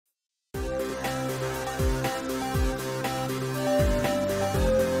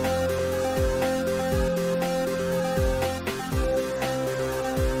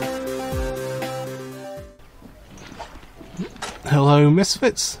Hello,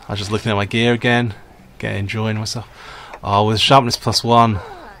 Misfits. I was just looking at my gear again, enjoying myself. Oh, with sharpness +1,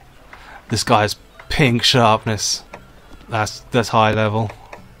 this guy's pink sharpness. That's high level.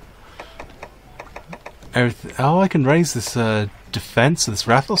 Everything. Oh, I can raise this defense of this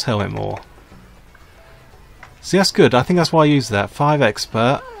Rathalos helmet more. See, that's good. I think that's why I use that. 5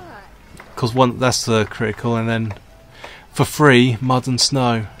 expert, because that's the critical, and then for free, mud and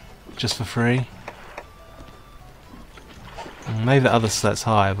snow, just for free. Maybe the other set's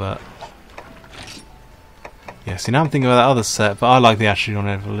higher, but yeah. See, now I'm thinking about that other set, but I like the attitude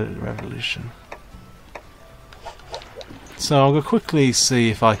on Revolution. So I'll go quickly see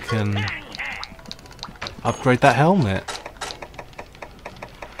if I can upgrade that helmet.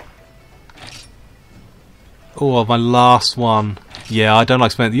 Oh, my last one. Yeah, I don't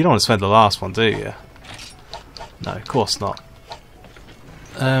like spending. You don't want to spend the last one, do you? No, of course not.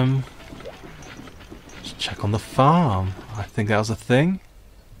 Just check on the farm. I think that was a thing.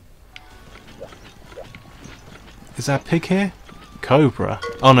 Is that a pig here? Cobra.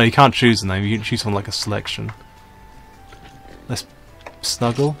 Oh no, you can't choose the name. You can choose one like a selection. Let's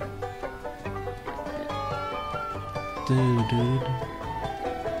snuggle.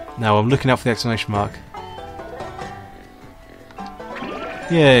 Now I'm looking out for the exclamation mark.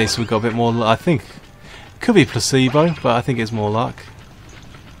 Yay, so we got a bit more. I think could be placebo, but I think it's more luck.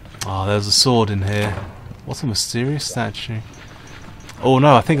 Oh, there's a sword in here. What a mysterious statue. Oh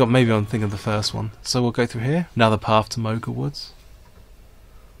no, I think maybe I'm thinking of the first one. So we'll go through here. Another path to Moga Woods.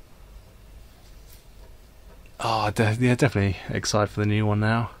 Oh, yeah, definitely excited for the new one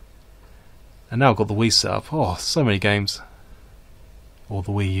now. And now I've got the Wii set up. Oh, so many games. Or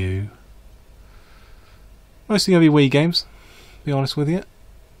the Wii U. Mostly going to be Wii games, to be honest with you.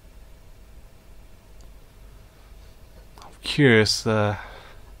 I'm curious.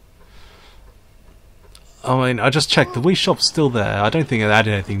 I mean, I just checked. The Wii shop's still there. I don't think it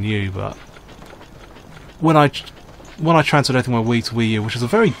added anything new, but when I transferred everything from Wii to Wii U, which is a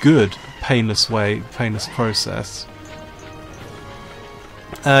very good, painless process,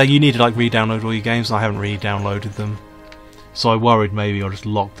 you need to like re-download all your games, and I haven't re-downloaded them, so I worried maybe I just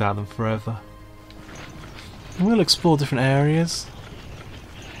locked out of them forever. And we'll explore different areas.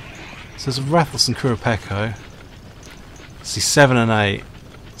 So there's Rathalos and Kurapeko. See, 7 and 8.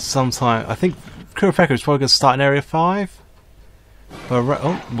 Sometime I think Kurapeko is probably going to start in Area 5. But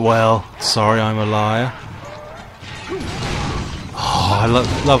oh, well, sorry, I'm a liar. Oh, I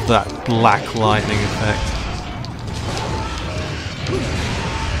love that black lightning effect.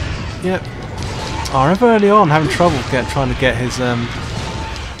 Yep. Oh, I remember early on having trouble trying to get his.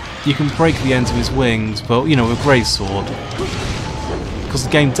 You can break the ends of his wings, but you know, with Greatsword, because the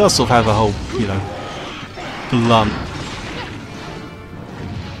game does sort of have a whole, you know, blunt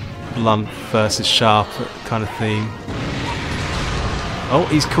versus sharp kind of theme. Oh,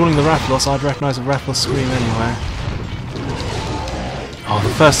 he's calling the Rathalos. I'd recognise a Rathalos scream anywhere. Oh,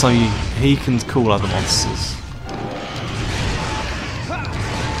 the first time he can call other monsters.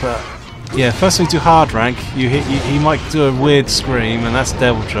 But yeah, first time you do hard rank, he might do a weird scream, and that's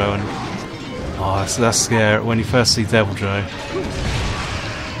Devil Joe. And oh, that's scary when you first see Devil Joe.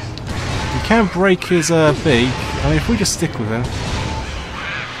 You can break his beak. I mean, if we just stick with him.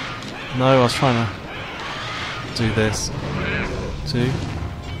 No, I was trying to do this. 2.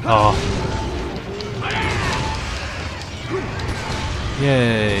 Oh.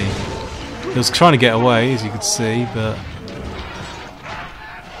 Yay. He was trying to get away, as you could see, but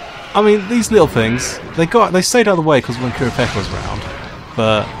I mean, these little things, they stayed out of the way because when Kurapeko was around,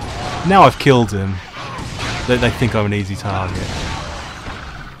 but now I've killed him, they think I'm an easy target.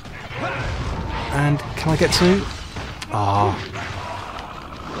 And can I get 2? Ah.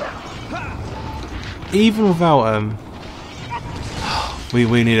 Even without we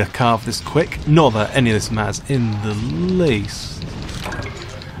need to carve this quick. Not that any of this matters in the least.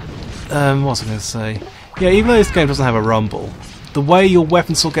 What was I going to say? Yeah, even though this game doesn't have a rumble, the way your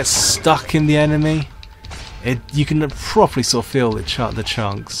weapon sort of gets stuck in the enemy, you can properly sort of feel the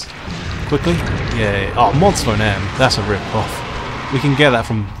chunks. Quickly? Yeah. Oh, Monster and M. That's a rip-off. We can get that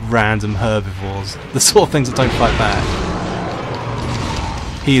from random herbivores. The sort of things that don't fight back.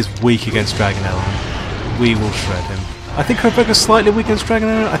 He is weak against Dragon Element. We will shred him. I think Kuropeko's slightly weak against Dragon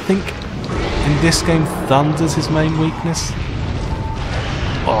Element. I think in this game Thunder's his main weakness.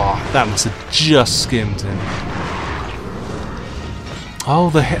 Oh, that must have just skimmed him.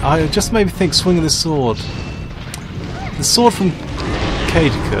 Oh, I just made me think, swinging the sword. The sword from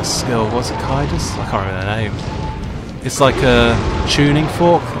Caedicus, or what's it, Caedus? I can't remember their name. It's like a tuning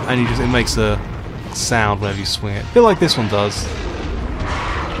fork, and it makes a sound whenever you swing it. A bit like this one does.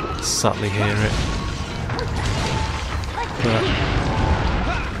 Subtly hear it. But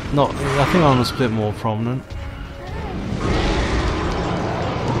Not. I think Arnold's a bit more prominent.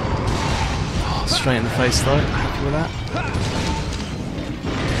 Oh, straight in the face though. Happy with that.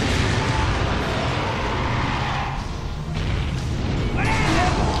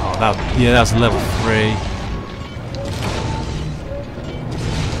 Oh, that was level 3.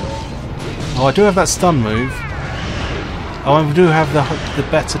 Oh, I do have that stun move. Oh, and we do have the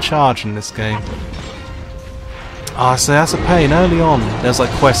better charge in this game. Ah, so that's a pain. Early on, there's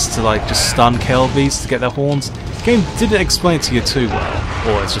like quests to like just stun Kelbies to get their horns. The game didn't explain it to you too well,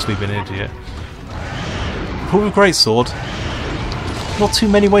 or it's just me being an idiot. But with Greatsword, not too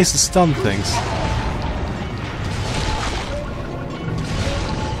many ways to stun things.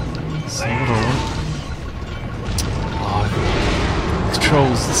 So what do I want? Oh,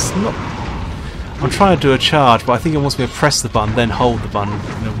 controls. This is not. I'm trying to do a charge, but I think it wants me to press the button, then hold the button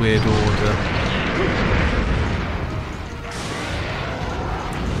in a weird order.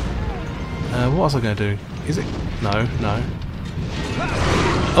 What was I going to do? Is it? No, no.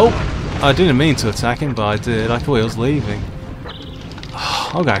 Oh! I didn't mean to attack him, but I did. I thought he was leaving.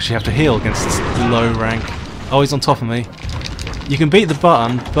 I'm going to actually have to heal against this low rank. Oh, he's on top of me. You can beat the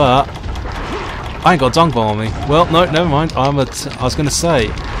button, but I ain't got a dung bomb on me. Well, no, never mind. I was going to say,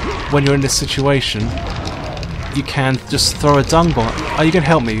 when you're in this situation, you can just throw a dung bomb. Are you going to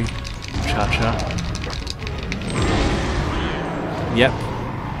help me, Cha-Cha? Yep.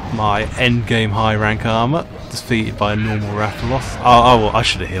 My endgame high rank armour defeated by a normal Rathalos. Oh, well, I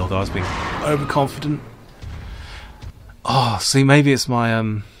should have healed. I was being overconfident. Oh, see, maybe it's my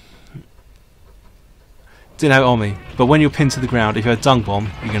didn't have it on me. But when you're pinned to the ground, if you have a dung bomb,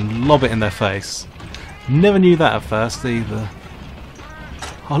 you can lob it in their face. Never knew that at first either.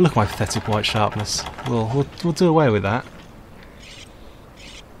 Oh, look at my pathetic white sharpness. We'll do away with that.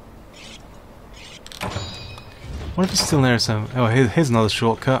 What if it's still there? So, oh, here's another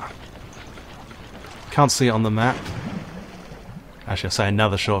shortcut. Can't see it on the map. Actually, I'll say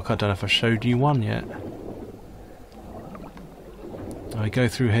another shortcut. Don't know if I showed you one yet. I go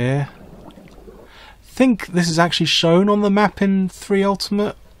through here. Think this is actually shown on the map in 3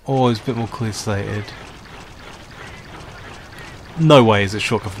 Ultimate, or is it a bit more clear stated? No way is it a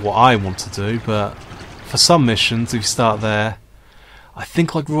shortcut for what I want to do, but for some missions, if you start there, I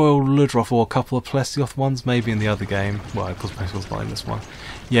think like Royal Ludroth or a couple of Plesioth ones, maybe in the other game. Well, because Plesioth's not in this one.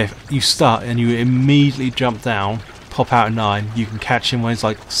 Yeah, if you start and you immediately jump down, pop out at 9, you can catch him when he's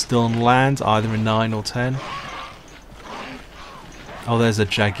like still on land, either in 9 or 10. Oh, there's a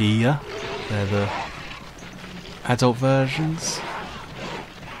Jagia. They're the adult versions.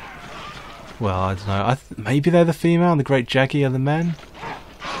 Well, I don't know. Maybe they're the female and the Great Jagia are the men.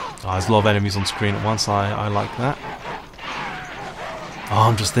 Oh, there's a lot of enemies on screen at once. I like that. Oh,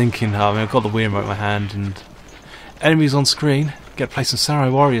 I'm just thinking, I mean, I've got the Wii remote in my hand and enemies on screen. Get to play some Samurai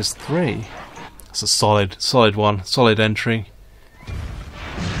Warriors 3. That's a solid one. Solid entry.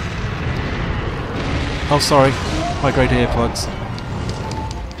 Oh, sorry. My great earplugs.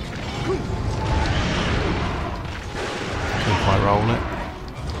 Couldn't quite roll it.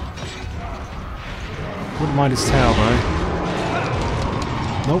 Wouldn't mind his tail, though.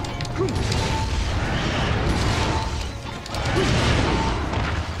 Nope.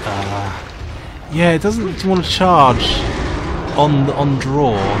 Yeah, it doesn't want to charge on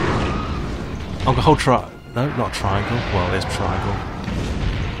draw. I'll go hold no, not triangle. Well, there's triangle.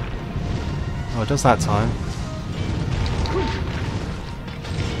 Oh, it does that time.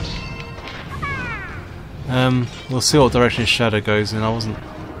 We'll see what direction his shadow goes in.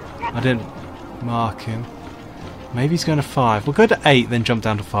 I didn't mark him. Maybe he's going to 5. We'll go to 8, then jump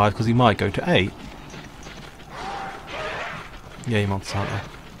down to 5 because he might go to 8. Yeah, you monsters, aren't they?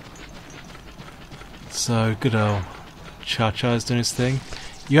 So, good old Cha-Cha is doing his thing.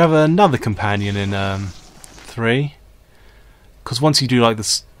 You have another companion in 3. Because once you do like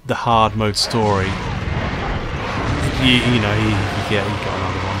the hard mode story, you know, you got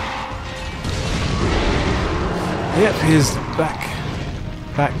another one. Yep, here's back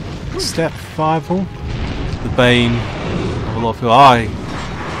step survival. The bane of a lot of people. I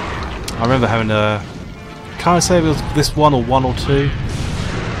remember having a. Can't I say if it was this one or 1 or 2?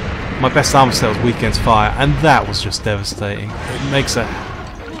 My best armor set was weak against fire, and that was just devastating. It makes the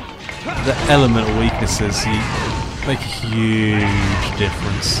elemental weaknesses make a huge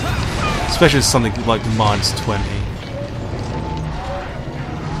difference, especially with something like -20.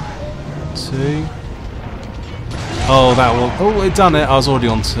 2. Oh, that will. Oh, it done it. I was already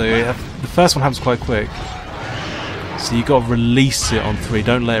on 2. The first one happens quite quick, so you got to release it on 3.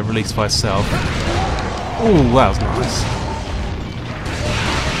 Don't let it release by itself. Oh, that was nice.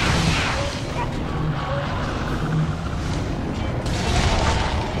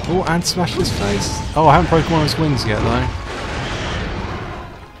 Oh, and smashed his face. Oh, I haven't broken one of his wings yet, though.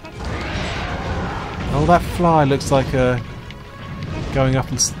 Oh, that fly looks like going up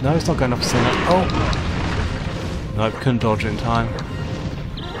and... No, it's not going up and staying up. Oh! Nope, couldn't dodge it in time.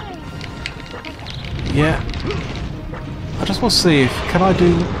 Yeah. I just want to see if... Can I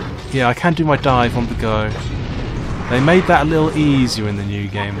do... Yeah, I can do my dive on the go. They made that a little easier in the new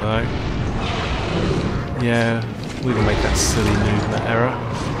game, though. Yeah, we can make that silly movement error.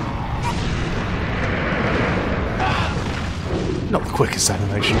 Not the quickest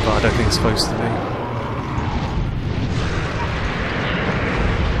animation, but I don't think it's supposed to be.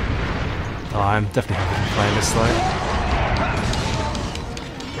 Oh, I'm definitely happy to be playing this though.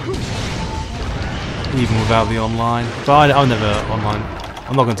 Even without the online. But I'll never online.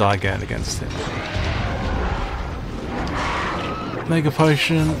 I'm not going to die again against it. Mega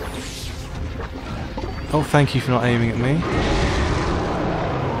Potion. Oh, thank you for not aiming at me.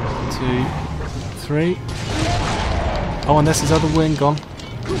 2, 3. Oh, and there's his other wing gone.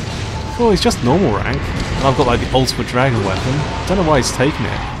 Oh, he's just normal rank. And I've got like the ultimate dragon weapon. Don't know why he's taking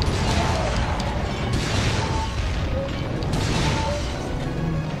it.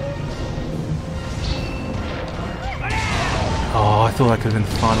 Oh, I thought that could have been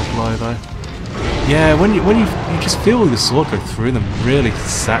the final blow though. Yeah, when you just feel the sword go through them, really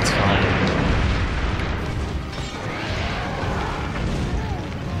satisfying.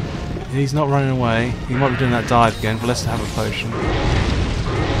 He's not running away. He might be doing that dive again, but let's have a potion.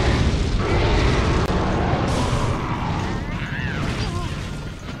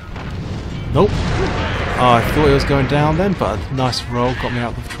 Nope. Oh, I thought it was going down then, but a nice roll got me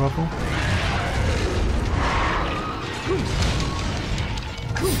out of trouble.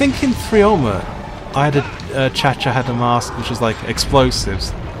 I think in 3 Ultimate, I had a Chacha had a mask which was like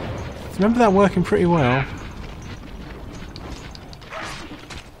explosives. Remember that working pretty well?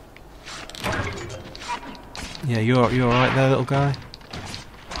 Yeah, you're alright there, little guy.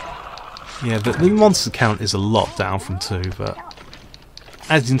 Yeah, the monster count is a lot down from 2, but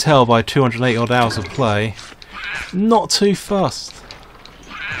as you can tell by 280 odd hours of play, not too fussed.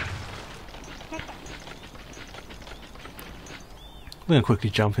 We're going to quickly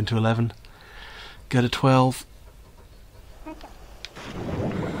jump into 11. Go to 12.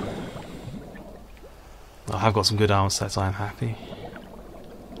 I have got some good armor sets, I am happy.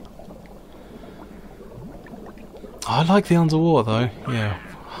 I like the underwater though, yeah.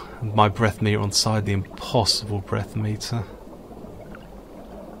 My breath meter on the side, the impossible breath meter.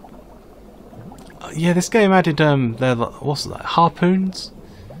 Yeah, this game added they're like, what's that? Harpoons.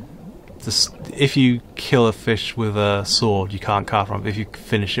 If you kill a fish with a sword, you can't carve from it. If you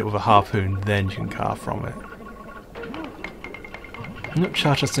finish it with a harpoon, then you can carve from it. Nope,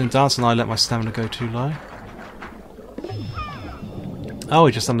 Chacha's doing dance, and I let my stamina go too low. Oh,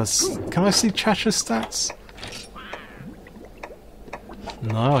 he just done this. Can I see Chacha's stats?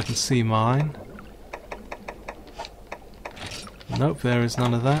 No, I can see mine. Nope, there is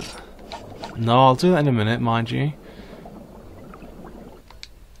none of that. No, I'll do that in a minute, mind you.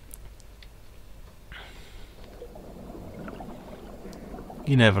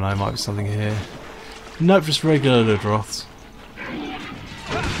 You never know, might be something here. Nope, just regular Ludroths.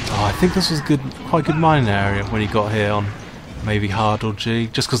 Oh, I think this was quite a good mining area when you got here on maybe hard or G,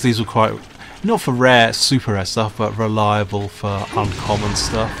 just because these were quite... Not for rare, super rare stuff, but reliable for uncommon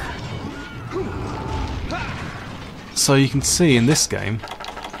stuff. So you can see in this game,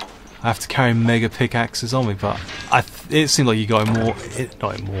 I have to carry mega pickaxes on me, but it seemed like you got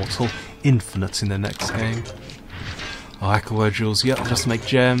not immortal, infinite in the next game. Oh, Aqua jewels, yep, just to make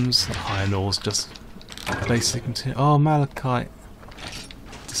gems. Iron ore's just basic material. Oh, malachite.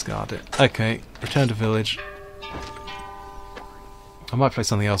 Discard it. Okay, return to village. I might play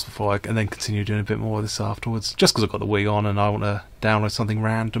something else before and then continue doing a bit more of this afterwards. Just because I've got the Wii on and I want to download something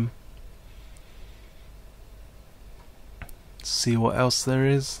random. See what else there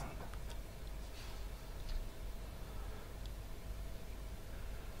is.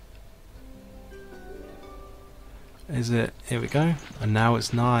 Is it? Here we go. And now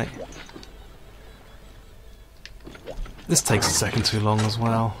it's night. This takes a second too long as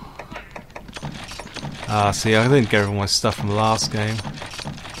well. Ah, see, I didn't get all my stuff from the last game.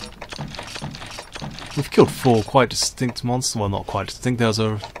 We've killed 4 quite distinct monsters. Well, not quite distinct. There was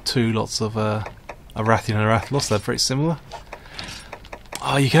 2 lots of Arathian and Arathalos. They're pretty similar.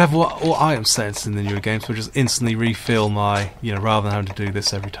 Oh, you can have all item sets in the newer games, so just instantly refill my, rather than having to do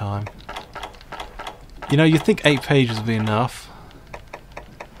this every time. You'd think 8 pages would be enough.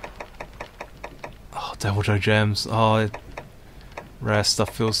 Oh, Devil Joe gems. Oh, rare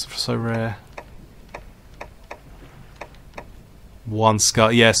stuff feels so rare. One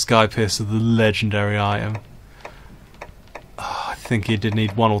Sky... Yeah, Sky Piercer, the legendary item. Oh, I think you did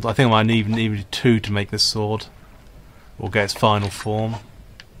need one or... I think I might even need two to make this sword. Or get its final form.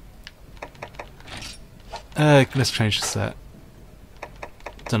 Let's change the set.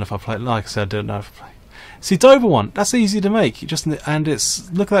 Don't know if I play... Like I said, I don't know if I play... See, Dover one, that's easy to make. You just... And it's...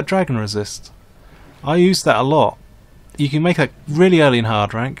 Look at that dragon resist. I use that a lot. You can make that really early in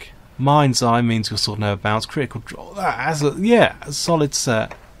hard rank. Mind's Eye means you'll sort of never bounce. Critical draw. That's a, yeah, a solid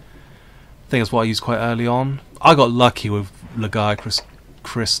set. I think that's what I used quite early on. I got lucky with Legiacrus,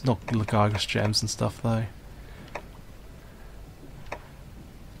 not Legiacrus gems and stuff though.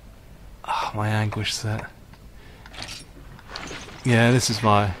 Oh, my Anguish set. Yeah, this is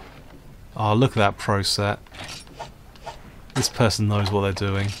my... Oh, look at that pro set. This person knows what they're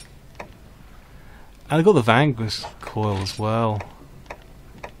doing. And I got the Vanquish coil as well.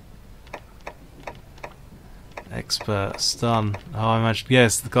 Expert stun. Oh, I imagine.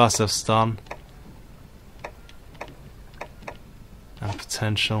 Yes, the glass have stun and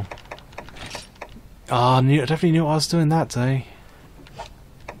potential. Oh, I definitely knew what I was doing that day.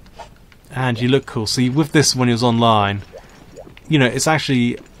 And you look cool. See, with this, when it was online, you know, it's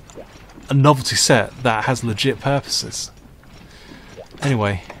actually a novelty set that has legit purposes.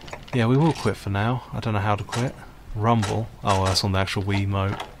 Anyway, yeah, we will quit for now. I don't know how to quit. Rumble. Oh, that's on the actual Wii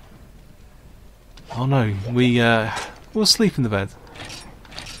mode. Oh no, we'll sleep in the bed.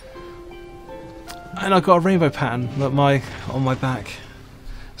 And I've got a rainbow pattern on my back.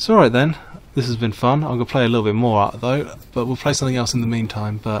 It's alright then. This has been fun. I'm going to play a little bit more though, but we'll play something else in the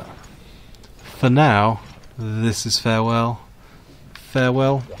meantime. But for now, this is farewell.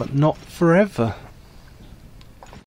 Farewell, but not forever.